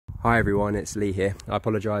Hi everyone, it's Lee here. I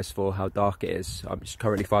apologise for how dark it is. It's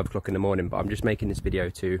currently 5 o'clock in the morning, but I'm just making this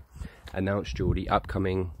video to announce to you the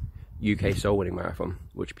upcoming UK Soul Winning Marathon,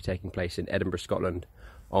 which will be taking place in Edinburgh, Scotland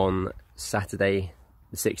on Saturday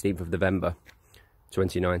the 16th of November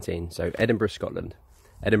 2019. So Edinburgh, Scotland.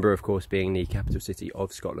 Edinburgh, of course, being the capital city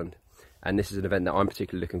of Scotland. And this is an event that I'm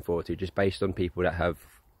particularly looking forward to, just based on people that have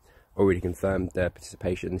already confirmed their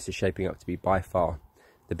participation. This is shaping up to be by far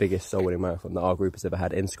the biggest soul winning marathon that our group has ever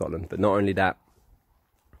had in Scotland. But not only that,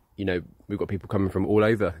 you know, we've got people coming from all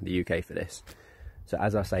over the UK for this. So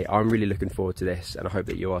as I say, I'm really looking forward to this, and I hope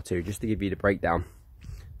that you are too. Just to give you the breakdown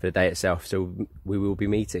for the day itself. So we will be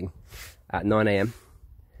meeting at 9 AM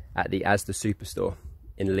at the Asda Superstore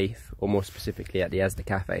in Leith, or more specifically at the Asda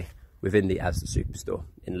Cafe within the Asda Superstore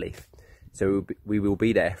in Leith. So we will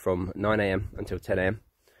be there from 9 AM until 10 AM,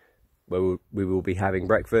 where we will be having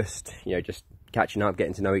breakfast, you know, just catching up,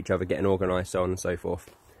 getting to know each other, getting organised, so on and so forth.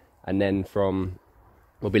 And then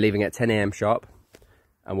we'll be leaving at 10 AM sharp,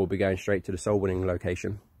 and we'll be going straight to the soul winning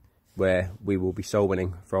location, where we will be soul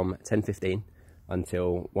winning from 10:15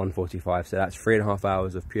 until 1:45. So that's 3.5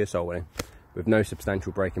 hours of pure soul winning with no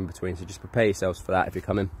substantial break in between. So just prepare yourselves for that if you're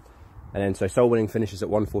coming. And then so soul winning finishes at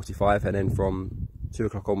 1:45, and then from 2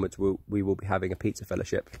 o'clock onwards we will be having a pizza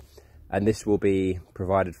fellowship, and this will be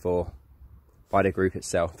provided for by the group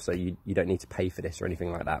itself, so you don't need to pay for this or anything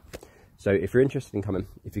like that. So if you're interested in coming,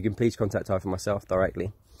 if you can please contact either myself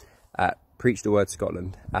directly at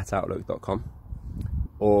preachthewordscotland@outlook.com,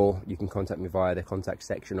 or you can contact me via the contact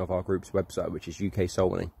section of our group's website, which is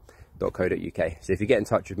uksoulwinning.co.uk. So if you get in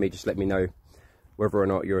touch with me, just let me know whether or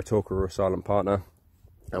not you're a talker or a silent partner,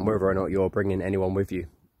 and whether or not you're bringing anyone with you,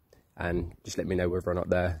 and just let me know whether or not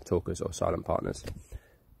they're talkers or silent partners.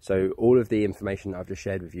 So all of the information that I've just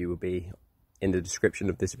shared with you will be in the description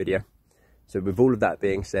of this video. So with all of that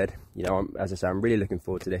being said, you know, as I say, I'm really looking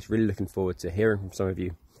forward to this, really looking forward to hearing from some of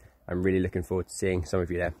you, and really looking forward to seeing some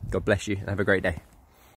of you there. God bless you and have a great day.